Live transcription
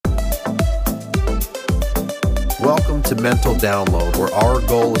to Mental Download, where our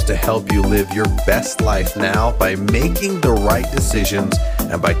goal is to help you live your best life now by making the right decisions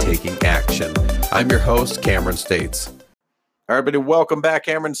and by taking action. I'm your host, Cameron States. All right, everybody, welcome back.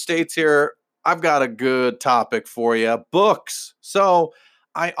 Cameron States here. I've got a good topic for you, books. So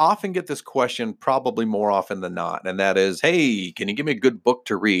I often get this question, probably more often than not, and that is, hey, can you give me a good book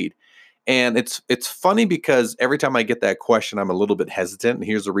to read? And it's funny because every time I get that question, I'm a little bit hesitant, and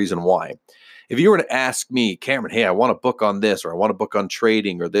here's the reason why. If you were to ask me, Cameron, hey, I want a book on this, or I want a book on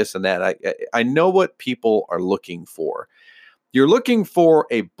trading, or this and that, I know what people are looking for. You're looking for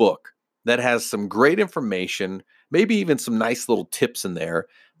a book that has some great information, maybe even some nice little tips in there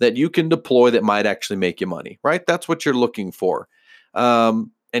that you can deploy that might actually make you money, right? That's what you're looking for. And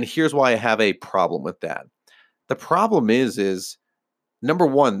here's why I have a problem with that. The problem is number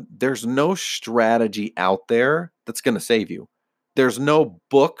one, there's no strategy out there that's going to save you. There's no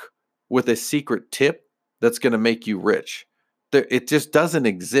book with a secret tip that's going to make you rich. It just doesn't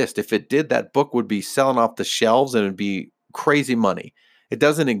exist. If it did, that book would be selling off the shelves and it'd be crazy money. It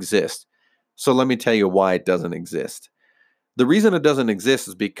doesn't exist. So let me tell you why it doesn't exist. The reason it doesn't exist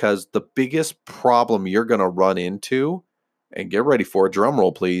is because the biggest problem you're going to run into, and get ready for a drum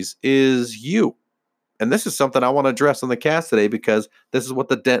roll, please, is you. And this is something I want to address on the cast today because this is what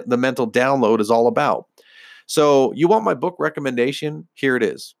the mental download is all about. So you want my book recommendation? Here it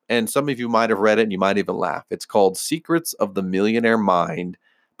is. And some of you might have read it and you might even laugh. It's called Secrets of the Millionaire Mind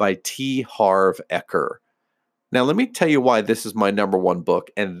by T. Harv Eker. Now, let me tell you why this is my number one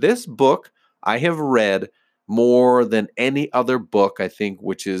book. And this book I have read more than any other book, I think,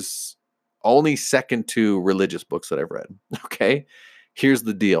 which is only second to religious books that I've read. Okay? Here's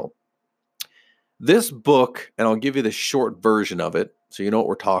the deal. This book, and I'll give you the short version of it so you know what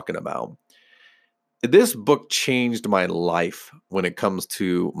we're talking about. This book changed my life when it comes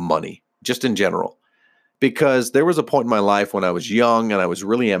to money, just in general. Because there was a point in my life when I was young and I was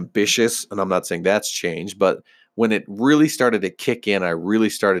really ambitious, and I'm not saying that's changed, but when it really started to kick in, I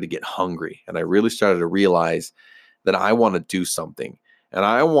really started to get hungry, and I really started to realize that I want to do something, and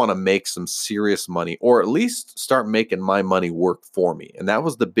I want to make some serious money, or at least start making my money work for me. And that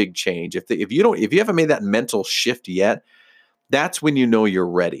was the big change. If you haven't made that mental shift yet, that's when you know you're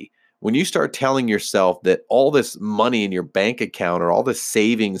ready. When you start telling yourself that all this money in your bank account or all the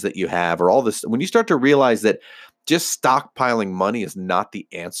savings that you have or all this, when you start to realize that just stockpiling money is not the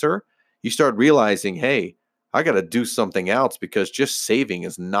answer, you start realizing, hey, I got to do something else because just saving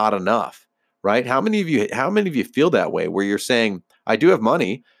is not enough, right? How many of you feel that way where you're saying, I do have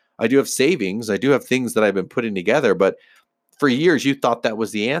money, I do have savings, I do have things that I've been putting together, but for years you thought that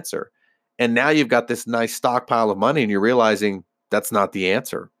was the answer. And now you've got this nice stockpile of money and you're realizing that's not the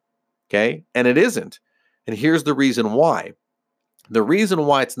answer. Okay? And it isn't. And here's the reason why. The reason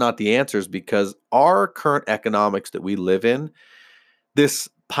why it's not the answer is because our current economics that we live in, this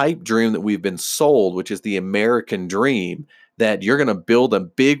pipe dream that we've been sold, which is the American dream, that you're going to build a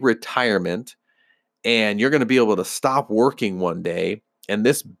big retirement and you're going to be able to stop working one day, and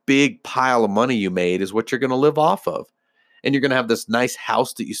this big pile of money you made is what you're going to live off of. And you're going to have this nice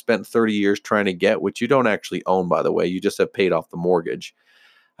house that you spent 30 years trying to get, which you don't actually own, by the way. You just have paid off the mortgage.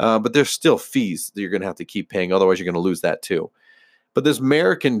 But there's still fees that you're going to have to keep paying. Otherwise, you're going to lose that too. But this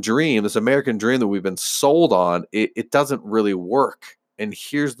American dream that we've been sold on, it doesn't really work. And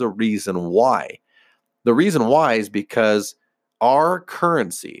here's the reason why. The reason why is because our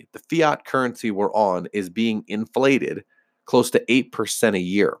currency, the fiat currency we're on, is being inflated close to 8% a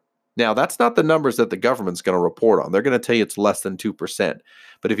year. Now, that's not the numbers that the government's going to report on. They're going to tell you it's less than 2%.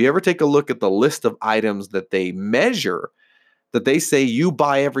 But if you ever take a look at the list of items that they measure, that they say you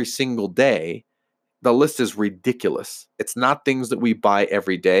buy every single day, the list is ridiculous. It's not things that we buy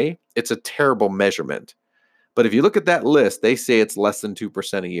every day. It's a terrible measurement. But if you look at that list, they say it's less than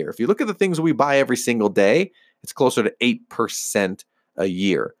 2% a year. If you look at the things we buy every single day, it's closer to 8% a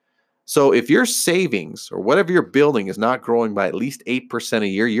year. So if your savings or whatever you're building is not growing by at least 8% a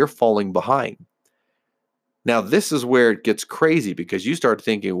year, you're falling behind. Now, this is where it gets crazy because you start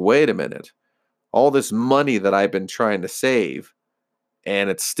thinking, wait a minute, all this money that I've been trying to save and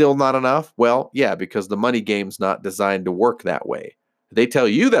it's still not enough? Well, yeah, because the money game's not designed to work that way. They tell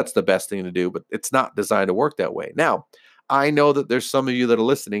you that's the best thing to do, but it's not designed to work that way. Now, I know that there's some of you that are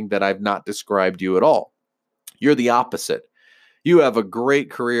listening that I've not described you at all. You're the opposite. You have a great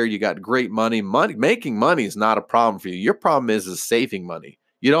career. You got great money. Making money is not a problem for you. Your problem is saving money.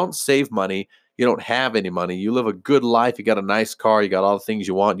 You don't save money. You don't have any money. You live a good life. You got a nice car. You got all the things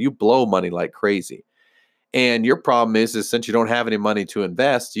you want. You blow money like crazy. And your problem is since you don't have any money to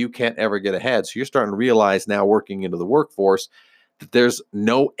invest, you can't ever get ahead. So you're starting to realize now working into the workforce that there's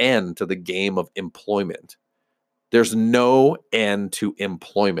no end to the game of employment. There's no end to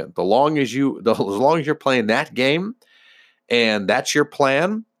employment. As long as you're playing that game and that's your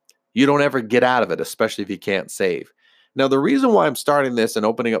plan, you don't ever get out of it, especially if you can't save. Now, the reason why I'm starting this and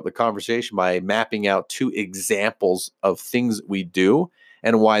opening up the conversation by mapping out 2 examples of things that we do,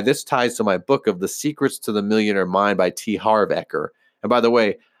 and why this ties to my book of The Secrets to the Millionaire Mind by T. Harv Eker. And by the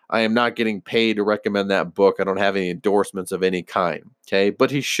way, I am not getting paid to recommend that book. I don't have any endorsements of any kind, okay? But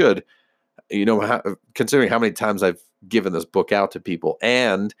he should, considering how many times I've given this book out to people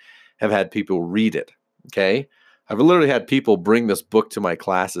and have had people read it, okay? I've literally had people bring this book to my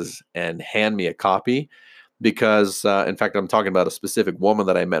classes and hand me a copy because, in fact, I'm talking about a specific woman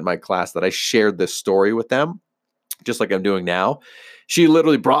that I met in my class that I shared this story with them, just like I'm doing now. She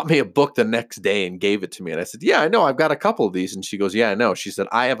literally brought me a book the next day and gave it to me. And I said, yeah, I know. I've got a couple of these. And she goes, yeah, I know. She said,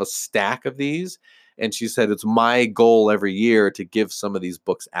 I have a stack of these. And she said, it's my goal every year to give some of these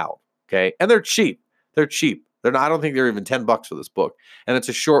books out. Okay. And they're cheap. They're cheap. They're not, I don't think they're even $10 for this book. And it's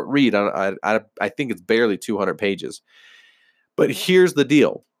a short read. I think it's barely 200 pages. But here's the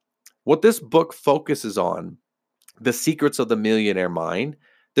deal. What this book focuses on, The Secrets of the Millionaire Mind,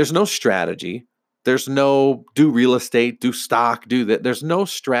 there's no strategy. There's no do real estate, do stock, do that. There's no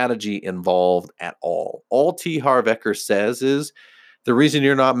strategy involved at all. All T. Harv Eker says is the reason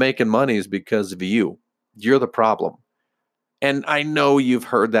you're not making money is because of you. You're the problem. And I know you've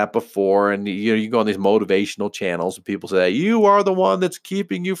heard that before. And you go on these motivational channels and people say, you are the one that's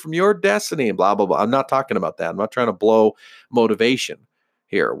keeping you from your destiny and blah, blah, blah. I'm not talking about that. I'm not trying to blow motivation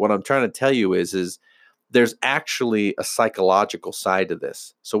here. What I'm trying to tell you is there's actually a psychological side to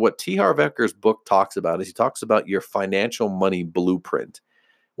this. So what T. Harv Eker's book talks about is he talks about your financial money blueprint.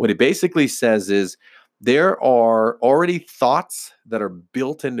 What he basically says is there are already thoughts that are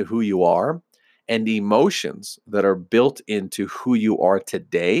built into who you are and emotions that are built into who you are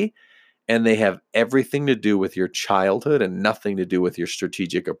today. And they have everything to do with your childhood and nothing to do with your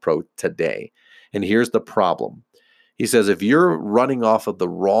strategic approach today. And here's the problem. He says, if you're running off of the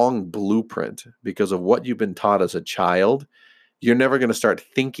wrong blueprint because of what you've been taught as a child, you're never going to start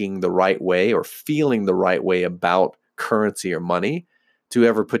thinking the right way or feeling the right way about currency or money to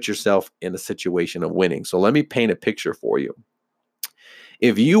ever put yourself in a situation of winning. So let me paint a picture for you.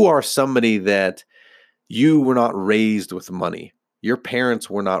 If you are somebody that you were not raised with money, your parents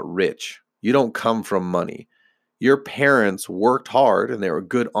were not rich, you don't come from money, your parents worked hard and they were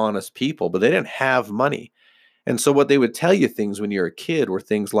good, honest people, but they didn't have money. And so what they would tell you things when you're a kid were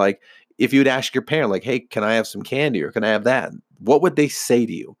things like, if you'd ask your parent, like, hey, can I have some candy or can I have that? What would they say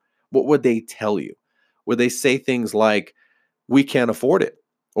to you? What would they tell you? Would they say things like, we can't afford it,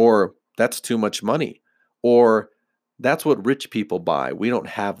 or that's too much money, or that's what rich people buy. We don't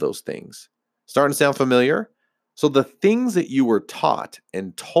have those things. Starting to sound familiar? So the things that you were taught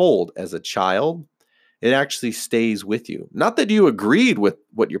and told as a child, it actually stays with you. Not that you agreed with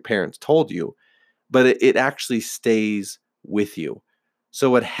what your parents told you, but it actually stays with you. So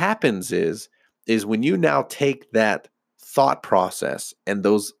what happens is when you now take that thought process and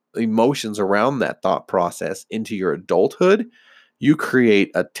those emotions around that thought process into your adulthood, you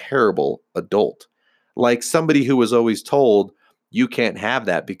create a terrible adult. Like somebody who was always told, you can't have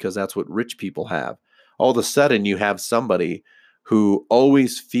that because that's what rich people have. All of a sudden, you have somebody who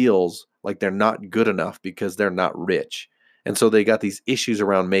always feels like they're not good enough because they're not rich. And so they got these issues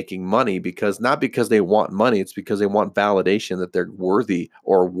around making money not because they want money, it's because they want validation that they're worthy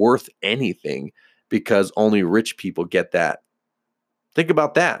or worth anything because only rich people get that. Think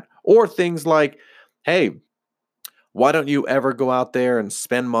about that. Or things like, hey, why don't you ever go out there and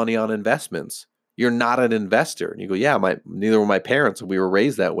spend money on investments? You're not an investor. And you go, yeah, neither were my parents. We were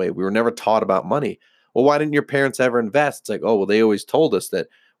raised that way. We were never taught about money. Well, why didn't your parents ever invest? It's like, oh, well, they always told us that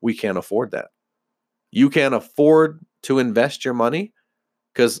we can't afford that. You can't afford to invest your money?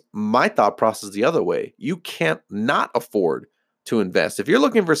 Because my thought process is the other way. You can't not afford to invest. If you're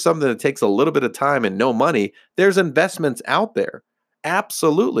looking for something that takes a little bit of time and no money, there's investments out there.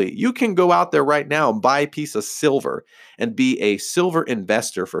 Absolutely. You can go out there right now and buy a piece of silver and be a silver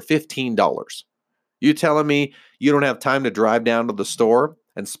investor for $15. You telling me you don't have time to drive down to the store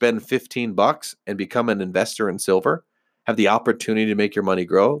and spend $15 and become an investor in silver? Have the opportunity to make your money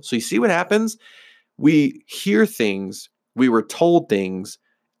grow? So you see what happens? We hear things, we were told things,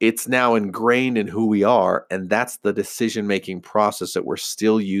 it's now ingrained in who we are, and that's the decision-making process that we're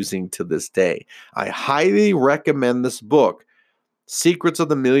still using to this day. I highly recommend this book, Secrets of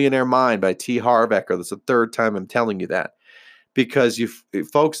the Millionaire Mind by T. Harv Eker. That's the third time I'm telling you that. Because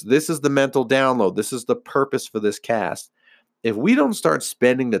folks, this is the mental download. This is the purpose for this cast. If we don't start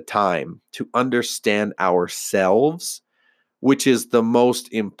spending the time to understand ourselves, which is the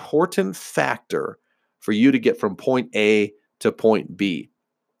most important factor for you to get from point A to point B.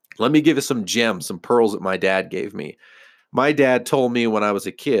 Let me give you some gems, some pearls that my dad gave me. My dad told me when I was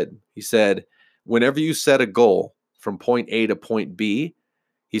a kid, he said, whenever you set a goal from point A to point B,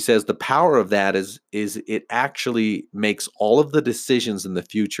 he says the power of that is it actually makes all of the decisions in the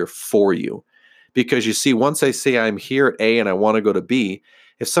future for you. Because you see, once I say I'm here at A and I want to go to B,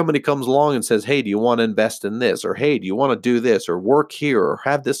 if somebody comes along and says, hey, do you want to invest in this? Or hey, do you want to do this? Or work here? Or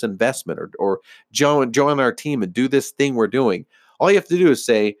have this investment? Or join our team and do this thing we're doing? All you have to do is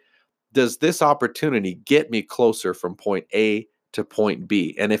say, does this opportunity get me closer from point A to point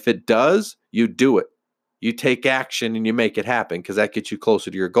B? And if it does, you do it. You take action and you make it happen because that gets you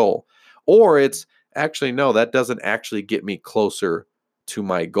closer to your goal. Or it's actually, no, that doesn't actually get me closer to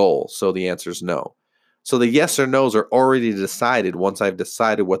my goal. So the answer is no. So the yes or no's are already decided once I've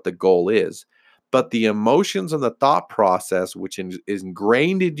decided what the goal is. But the emotions and the thought process, which is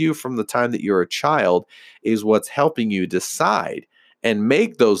ingrained in you from the time that you're a child, is what's helping you decide and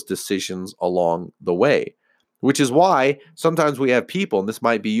make those decisions along the way. Which is why sometimes we have people, and this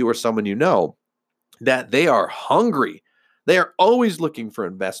might be you or someone you know, that they are hungry. They are always looking for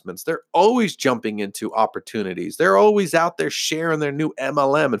investments. They're always jumping into opportunities. They're always out there sharing their new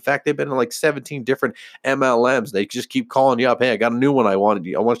MLM. In fact, they've been in like 17 different MLMs. They just keep calling you up. Hey, I got a new one I want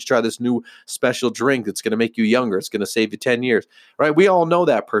you to try this new special drink that's going to make you younger. It's going to save you 10 years, right? We all know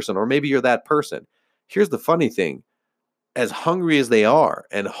that person, or maybe you're that person. Here's the funny thing. As hungry as they are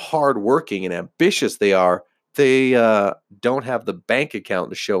and hardworking and ambitious they are, they don't have the bank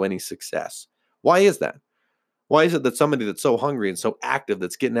account to show any success. Why is that? Why is it that somebody that's so hungry and so active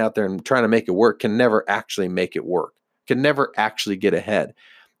that's getting out there and trying to make it work can never actually make it work, can never actually get ahead?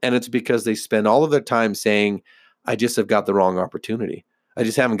 And it's because they spend all of their time saying, I just have got the wrong opportunity. I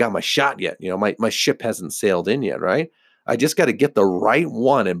just haven't got my shot yet. My ship hasn't sailed in yet, right? I just got to get the right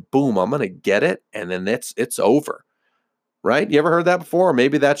one and boom, I'm going to get it. And then it's over, right? You ever heard that before? Or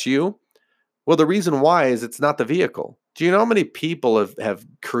maybe that's you. Well, the reason why is it's not the vehicle. Do you know how many people have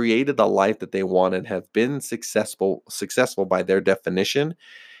created the life that they want and have been successful by their definition,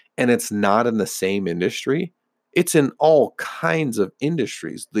 and it's not in the same industry? It's in all kinds of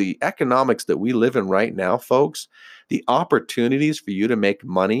industries. The economics that we live in right now, folks, the opportunities for you to make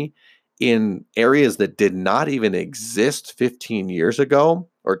money in areas that did not even exist 15 years ago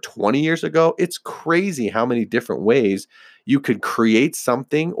or 20 years ago, it's crazy how many different ways you could create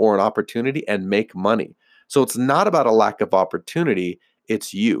something or an opportunity and make money. So it's not about a lack of opportunity.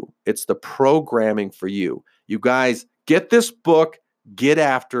 It's you. It's the programming for you. You guys, get this book, get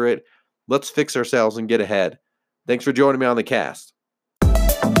after it. Let's fix ourselves and get ahead. Thanks for joining me on the cast.